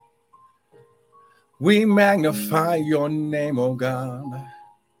We magnify your name, oh God.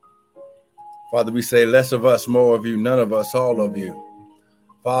 Father, we say less of us, more of you, none of us, all of you.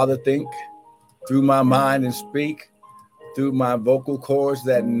 Father, think through my mind and speak through my vocal cords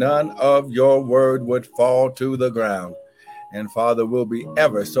that none of your word would fall to the ground. And Father, we'll be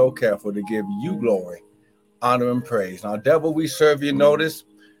ever so careful to give you glory, honor, and praise. Now, devil, we serve you. Notice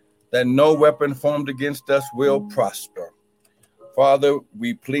that no weapon formed against us will prosper. Father,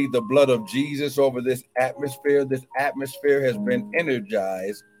 we plead the blood of Jesus over this atmosphere. This atmosphere has been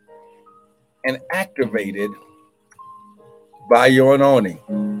energized and activated by your anointing,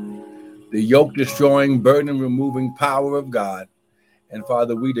 the yoke destroying, burden removing power of God. And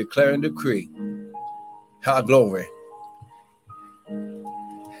Father, we declare and decree, our glory.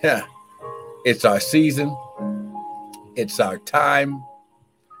 Yeah, it's our season. It's our time.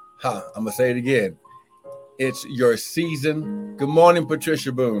 I'm going to say it again. It's your season. Good morning,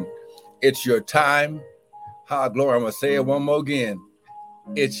 Patricia Boone. It's your time. Glory. I'm going to say it one more again.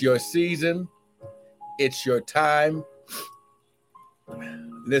 It's your season. It's your time.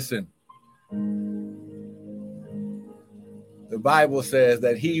 Listen. The Bible says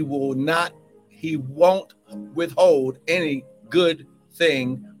that he won't withhold any good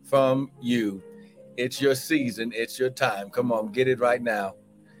thing from you. It's your season. It's your time. Come on, get it right now.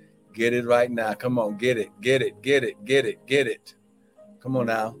 Get it right now. Come on, get it. Come on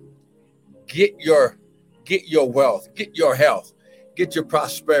now. Get your wealth. Get your health. Get your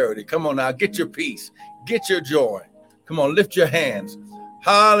prosperity. Come on now. Get your peace. Get your joy. Come on, lift your hands.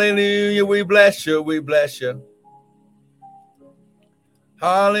 Hallelujah. We bless you. We bless you.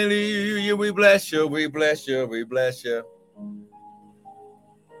 Hallelujah. We bless you. We bless you. We bless you.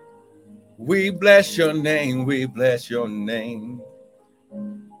 We bless your name. We bless your name.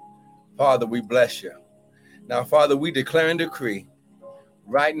 Father, we bless you. Now, Father, we declare and decree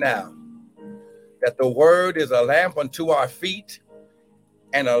right now that the word is a lamp unto our feet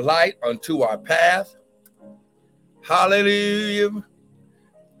and a light unto our path. Hallelujah.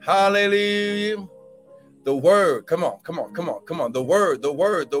 Hallelujah. The word, come on. The word.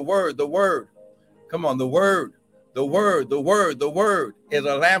 Come on, the word is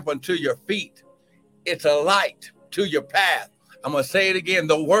a lamp unto your feet. It's a light to your path. I'm going to say it again.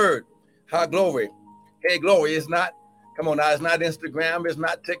 The word, glory. Hey, glory. It's not, come on now, it's not Instagram. It's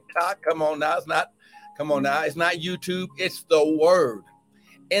not TikTok. Come on now, it's not YouTube. It's the word.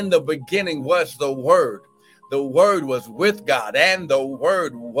 In the beginning was the word. The word was with God, and the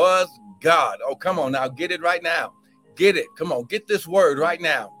word was God. Oh, come on now. Get it right now. Get it. Come on. Get this word right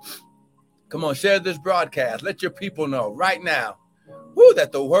now. Come on. Share this broadcast. Let your people know right now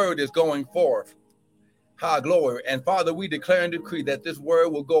that the word is going forth. Glory. And Father, we declare and decree that this word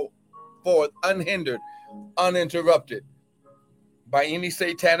will go forth unhindered, uninterrupted by any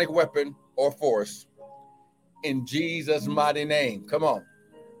satanic weapon or force. In Jesus' mighty name. Come on.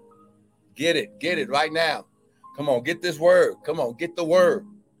 Get it. Get it right now. Come on. Get this word. Come on. Get the word.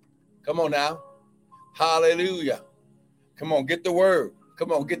 Come on now. Hallelujah. Come on. Get the word.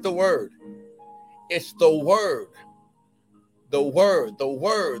 Come on. Get the word. It's the word. The word.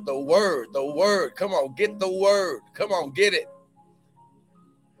 Come on. Get the word. Come on. Get it.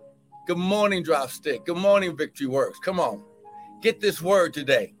 Good morning, Dropstick. Good morning, Victory Works. Come on. Get this word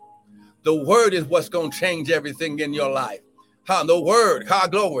today. The word is what's going to change everything in your life. The word.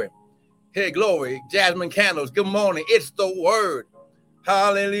 Glory. Hey, glory. Jasmine Candles. Good morning. It's the word.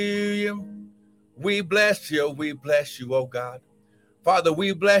 Hallelujah. We bless you. We bless you, oh God. Father,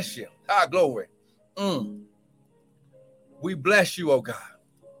 we bless you. Glory. We bless you, oh God.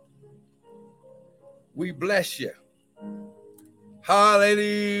 We bless you.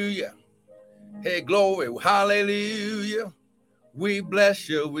 Hallelujah. Hey, glory. Hallelujah. We bless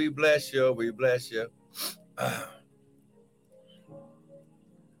you. We bless you. We bless you.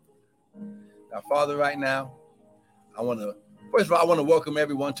 Now, Father, right now, first of all, I want to welcome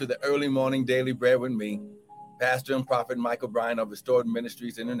everyone to the early morning daily bread with me, Pastor and Prophet Michael Bryan of Restored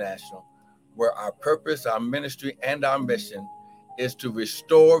Ministries International, where our purpose, our ministry, and our mission is to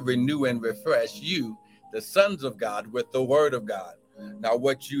restore, renew, and refresh you, the sons of God, with the word of God. Now,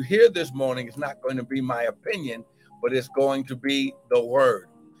 what you hear this morning is not going to be my opinion, but it's going to be the word,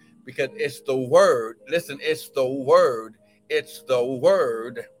 because it's the word. Listen, it's the word. It's the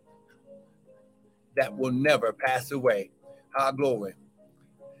word that will never pass away. Glory.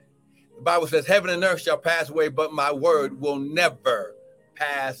 The Bible says, heaven and earth shall pass away, but my word will never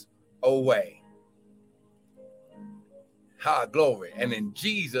pass away. Glory. And in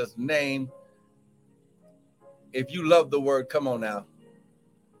Jesus' name, if you love the word, come on now.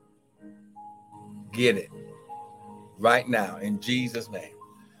 Get it right now in Jesus' name.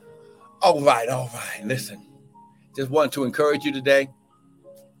 All right. Listen, just want to encourage you today.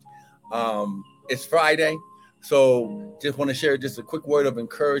 It's Friday, so just want to share just a quick word of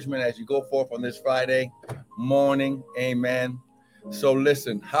encouragement as you go forth on this Friday morning. Amen. So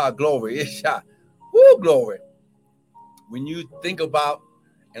listen, glory, Isha, woo, glory. When you think about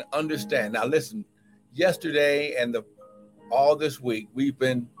and understand, now listen, yesterday and all this week, we've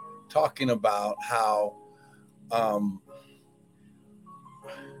been talking about how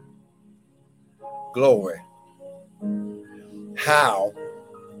glory, how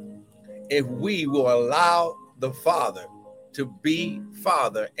if we will allow the Father to be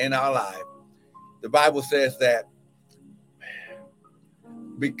Father in our life, the Bible says that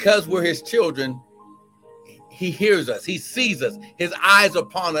because we're his children, he hears us, he sees us, his eyes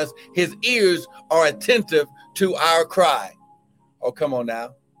upon us, his ears are attentive to our cry. Oh, come on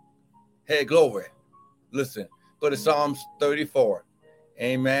now. Hey, glory. Listen, go to Psalms 34.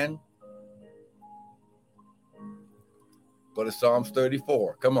 Amen. Go to Psalms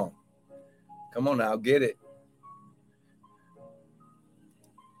 34. Come on. Come on now, get it.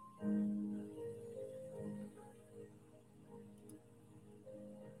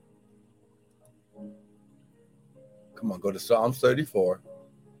 Come on, go to Psalms 34.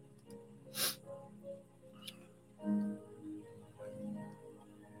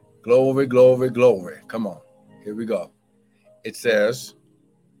 Glory, glory, glory. Come on. Here we go. It says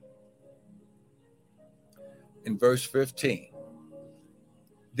in verse 15,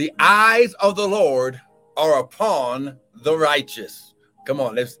 the eyes of the Lord are upon the righteous. Come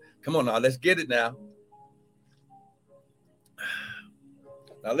on, let's get it now.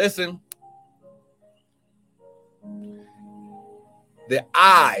 Now listen. The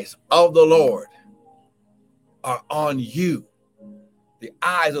eyes of the Lord are on you. The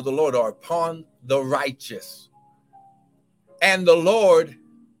eyes of the Lord are upon the righteous. And the Lord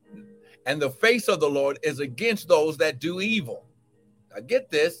and the face of the Lord is against those that do evil. Now get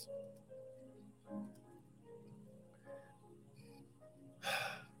this.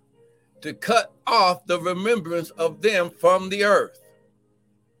 To cut off the remembrance of them from the earth.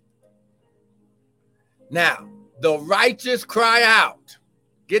 Now, the righteous cry out.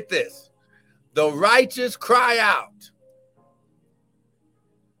 Get this. The righteous cry out.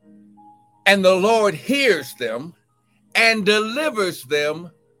 And the Lord hears them and delivers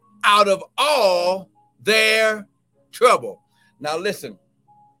them out of all their trouble. Now listen,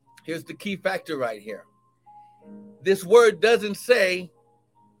 here's the key factor right here. This word doesn't say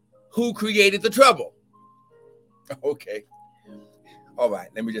who created the trouble. Okay. All right,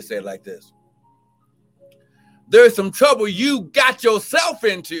 let me just say it like this. There's some trouble you got yourself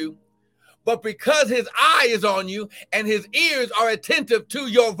into, but because his eye is on you and his ears are attentive to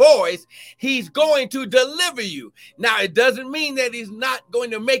your voice, he's going to deliver you. Now, it doesn't mean that he's not going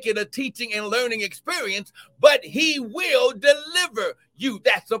to make it a teaching and learning experience, but he will deliver you.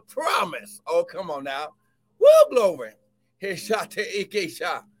 That's a promise. Oh, come on now. Woo, glory.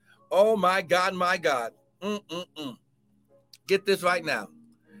 Oh, my God, my God. Get this right now.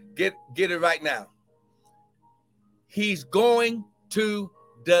 Get it right now. He's going to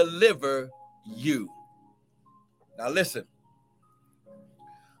deliver you. Now listen,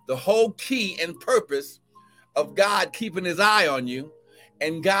 the whole key and purpose of God keeping his eye on you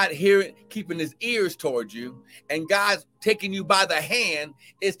and God keeping his ears towards you and God's taking you by the hand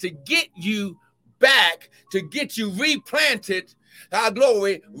is to get you back, to get you replanted, our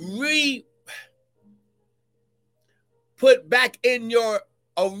glory, put back in your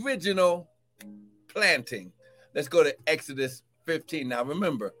original planting. Let's go to Exodus 15. Now,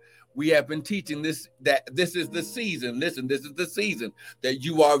 remember, we have been teaching this, that this is the season. Listen, this is the season that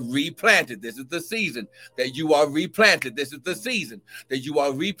you are replanted. This is the season that you are replanted. This is the season that you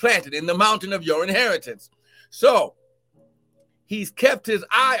are replanted in the mountain of your inheritance. So he's kept his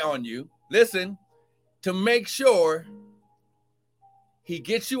eye on you, listen, to make sure he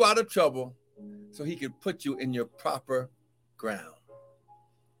gets you out of trouble so he can put you in your proper ground.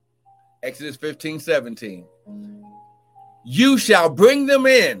 Exodus 15:17. You shall bring them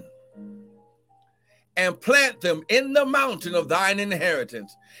in and plant them in the mountain of thine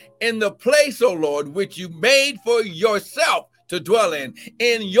inheritance, in the place, O Lord, which you made for yourself to dwell in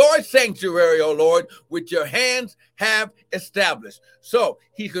your sanctuary, O Lord, which your hands have established. So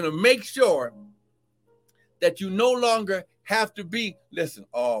he's going to make sure that you no longer have to be, listen,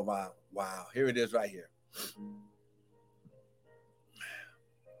 oh, wow, here it is right here.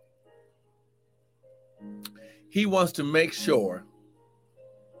 He wants to make sure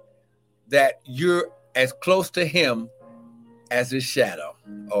that you're as close to him as his shadow.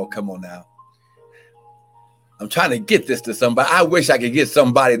 Oh, come on now. I'm trying to get this to somebody. I wish I could get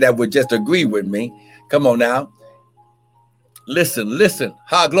somebody that would just agree with me. Come on now. Listen.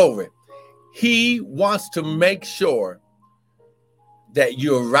 High glory. He wants to make sure that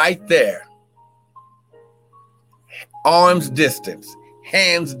you're right there. Arms distance,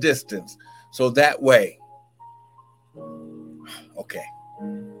 hands distance. So that way. Okay.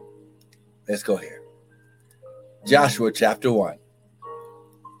 Let's go here. Joshua chapter 1.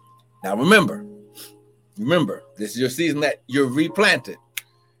 Now remember, this is your season that you're replanted.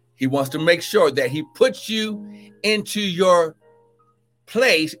 He wants to make sure that he puts you into your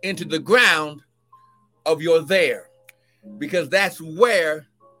place, into the ground of your there, because that's where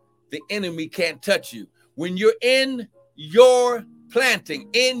the enemy can't touch you. When you're in your planting,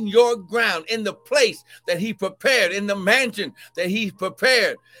 in your ground, in the place that he prepared, in the mansion that he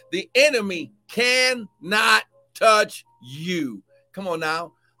prepared, the enemy cannot touch you. Come on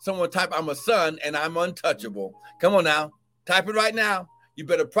now. Someone type, I'm a son and I'm untouchable. Come on now. Type it right now. You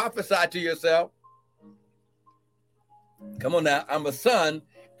better prophesy to yourself. Come on now. I'm a son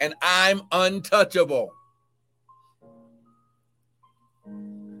and I'm untouchable.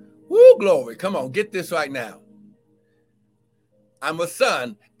 Woo, glory. Come on. Get this right now. I'm a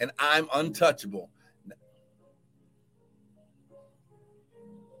son and I'm untouchable.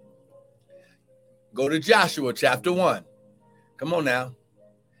 Go to Joshua chapter 1. Come on now.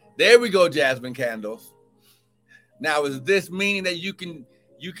 There we go, Jasmine Candles. Now, is this meaning that you can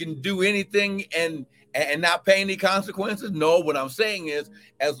do anything and not pay any consequences? No, what I'm saying is,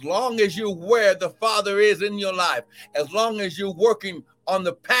 as long as you're where the Father is in your life, as long as you're working on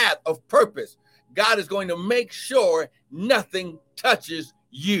the path of purpose, God is going to make sure nothing touches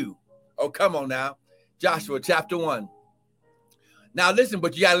you. Oh, come on now. Joshua chapter 1. Now listen,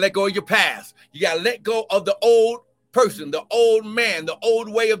 but you got to let go of your past. You got to let go of the old person, the old man, the old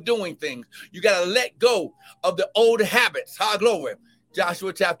way of doing things. You got to let go of the old habits. High glory.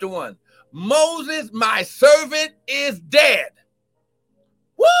 Joshua chapter 1. Moses, my servant, is dead.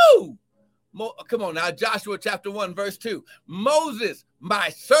 Woo! Come on now. Joshua chapter 1, verse 2. Moses, my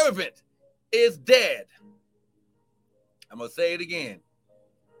servant, is dead. I'm going to say it again.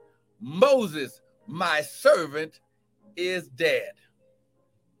 Moses, my servant, is dead.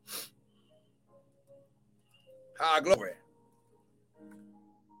 High glory.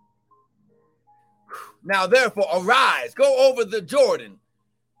 Now, therefore, arise, go over the Jordan,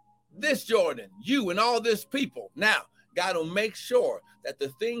 this Jordan, you and all this people. Now, God will make sure that the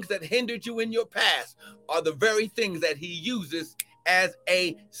things that hindered you in your past are the very things that he uses as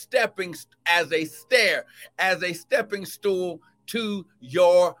a stepping stool to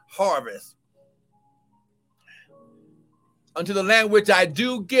your harvest. Unto the land which I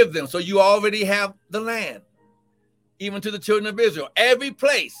do give them. So you already have the land. Even to the children of Israel, every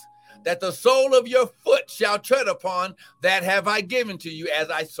place that the sole of your foot shall tread upon, that have I given to you,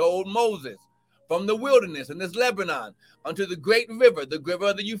 as I told Moses, from the wilderness and this Lebanon, unto the great river, the river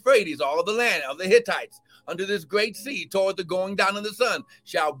of the Euphrates, all the land of the Hittites, unto this great sea, toward the going down of the sun,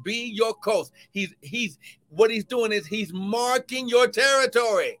 shall be your coast. What he's doing is he's marking your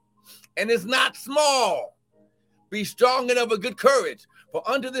territory, and it's not small. Be strong and of a good courage. For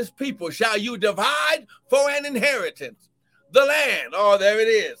unto this people shall you divide for an inheritance the land. Oh, there it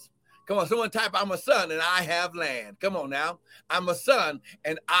is. Come on, someone type, I'm a son and I have land. Come on now. I'm a son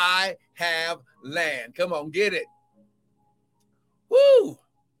and I have land. Come on, get it. Woo!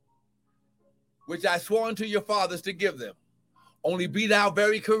 Which I swore unto your fathers to give them. Only be thou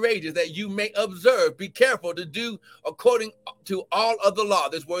very courageous, that you may observe, be careful to do according to all of the law.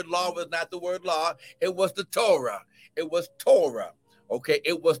 This word law was not the word law. It was the Torah. It was Torah. Okay,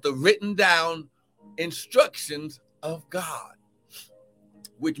 it was the written down instructions of God,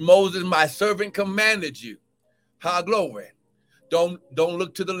 which Moses, my servant, commanded you. High glory. Don't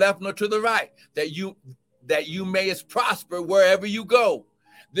look to the left nor to the right, that you mayest prosper wherever you go.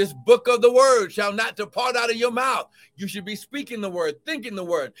 This book of the word shall not depart out of your mouth. You should be speaking the word, thinking the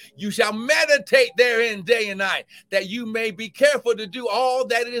word. You shall meditate therein day and night, that you may be careful to do all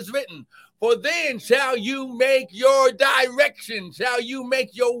that it is written. For then shall you make your direction, shall you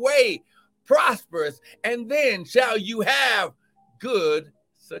make your way prosperous, and then shall you have good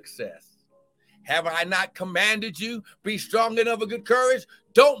success. Have I not commanded you? Be strong and of a good courage.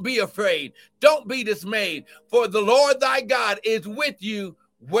 Don't be afraid. Don't be dismayed. For the Lord thy God is with you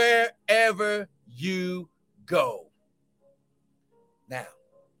wherever you go. Now,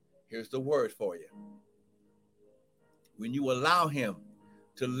 here's the word for you. When you allow him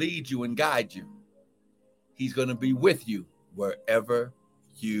to lead you and guide you, he's going to be with you wherever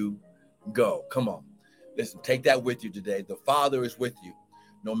you go. Come on. Listen, take that with you today. The Father is with you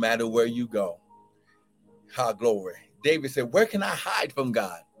no matter where you go. How glory. David said, where can I hide from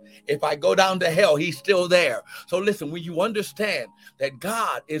God? If I go down to hell, he's still there. So listen, when you understand that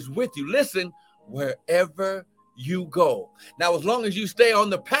God is with you, listen, wherever you go. Now, as long as you stay on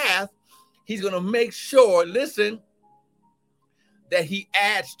the path, he's going to make sure, listen, that he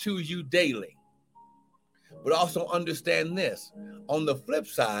adds to you daily. But also understand this. On the flip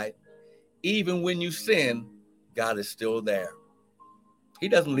side, even when you sin, God is still there. He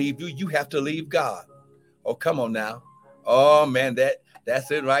doesn't leave you. You have to leave God. Oh, come on now. Oh, man,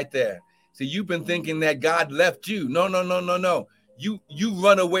 that's it right there. See, you've been thinking that God left you. No. You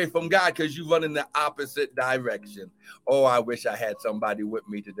run away from God because you run in the opposite direction. Oh, I wish I had somebody with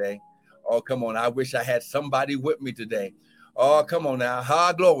me today. Oh, come on. I wish I had somebody with me today. Oh, come on now.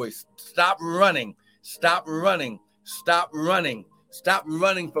 Ha, glory. Stop running. Stop running. Stop running. Stop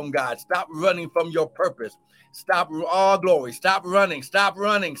running from God. Stop running from your purpose. Stop. Oh, glory. Stop running. Stop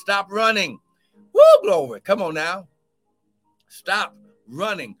running. Stop running. Woo, glory. Come on now. Stop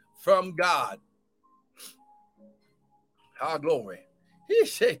running from God. Ah, glory.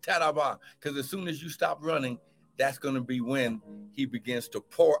 Because as soon as you stop running, that's going to be when he begins to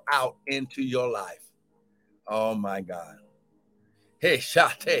pour out into your life. Oh, my God. Hey,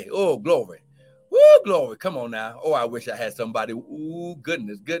 shate. Oh, glory. Woo, glory. Come on now. Oh, I wish I had somebody. Ooh,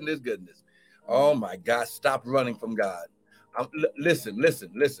 goodness. Oh, my God. Stop running from God. Listen.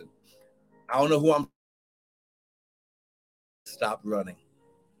 I don't know who I'm. Stop running.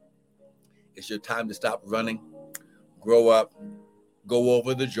 It's your time to stop running. Grow up. Go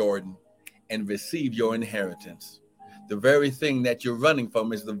over the Jordan and receive your inheritance. The very thing that you're running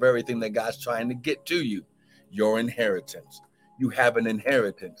from is the very thing that God's trying to get to you. Your inheritance. You have an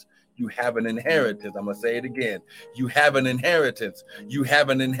inheritance. You have an inheritance. I'm going to say it again. You have an inheritance. You have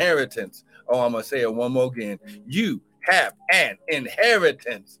an inheritance. Oh, I'm going to say it one more again. You have an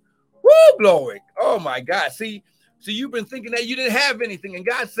inheritance. Woo, glory. Oh, my God. See, you've been thinking that you didn't have anything. And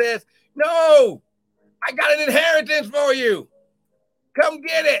God says, no, I got an inheritance for you. Come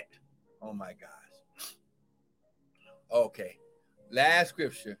get it. Oh, my gosh. Okay. Last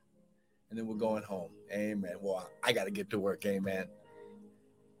scripture. And then we're going home. Amen. Well, I got to get to work. Amen.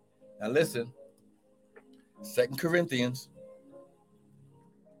 Now listen. 2 Corinthians.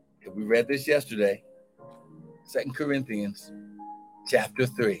 We read this yesterday. 2 Corinthians chapter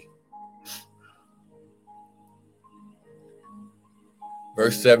 3.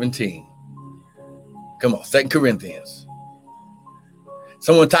 Verse 17. Come on. 2 Corinthians.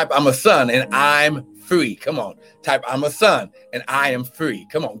 Someone type, I'm a son and I'm free. Come on. Type, I'm a son and I am free.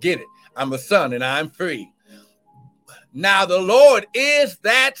 Come on. Get it. I'm a son and I'm free. Now the Lord is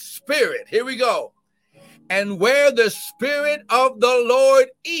that Spirit. Here we go. And where the Spirit of the Lord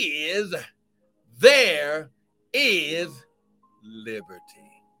is, there is liberty.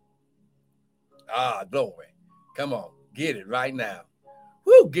 Ah, glory. Come on. Get it right now.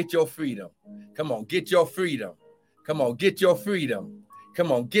 Woo, get your freedom. Come on. Get your freedom. Come on. Get your freedom. Come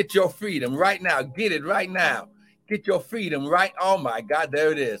on. Get your freedom right now. Get it right now. Get your freedom right. Oh, my God.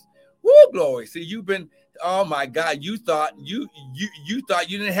 There it is. Woo, glory. See, you've been, oh my God, you thought you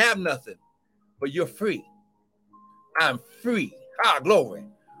thought you didn't have nothing, but you're free. I'm free. Ah, glory.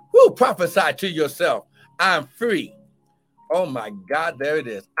 Woo, prophesy to yourself. I'm free. Oh my God, there it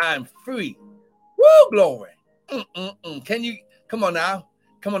is. I'm free. Woo, glory. Can you, come on now,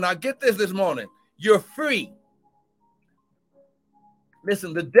 get this morning. You're free.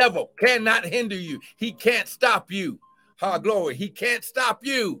 Listen, the devil cannot hinder you. He can't stop you. Ah, glory. He can't stop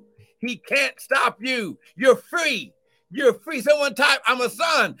you. He can't stop you. You're free. You're free. Someone type, I'm a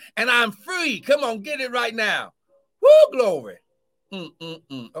son and I'm free. Come on, get it right now. Woo, glory.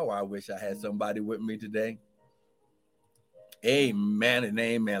 Oh, I wish I had somebody with me today. Amen and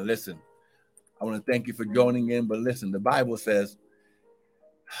amen. Listen, I want to thank you for joining in, but listen, the Bible says,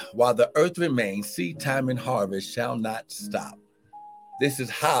 while the earth remains, seed time and harvest shall not stop. This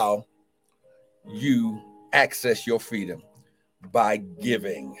is how you access your freedom, by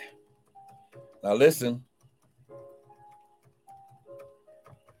giving. Now listen.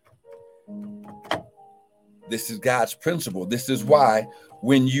 This is God's principle. This is why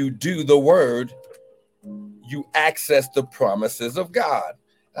when you do the word, you access the promises of God.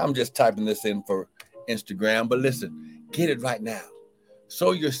 I'm just typing this in for Instagram, but listen, get it right now.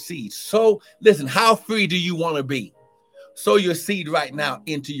 Sow your seed. So listen, how free do you want to be? Sow your seed right now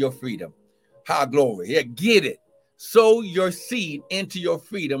into your freedom. How glory. Yeah, get it. Sow your seed into your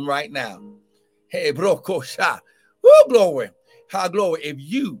freedom right now. Hey, bro, kosha. Woo, glory. How glory. If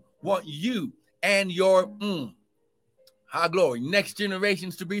you want you and your how glory, next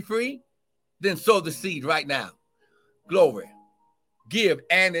generations to be free, then sow the seed right now. Glory. Give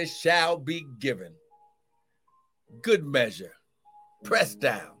and it shall be given. good measure, pressed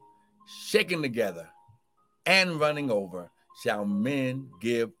down, shaken together, and running over, shall men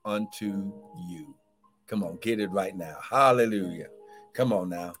give unto you. Come on, get it right now. Hallelujah. Come on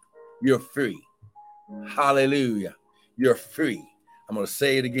now. You're free. Hallelujah. You're free. I'm going to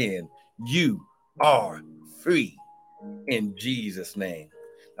say it again. You are free in Jesus' name.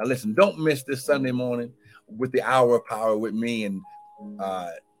 Now, listen, don't miss this Sunday morning with the Hour of Power with me and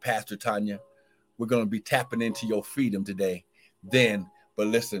Pastor Tanya. We're going to be tapping into your freedom today. But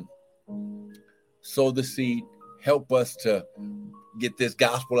listen, sow the seed. Help us to get this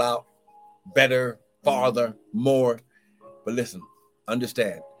gospel out better, farther, more. But listen,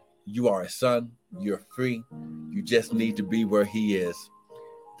 understand, you are a son. You're free. You just need to be where he is.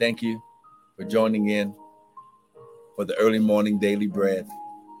 Thank you for joining in for the early morning daily bread.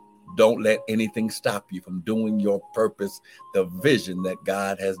 Don't let anything stop you from doing your purpose, the vision that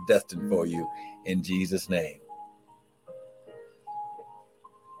God has destined for you, in Jesus' name.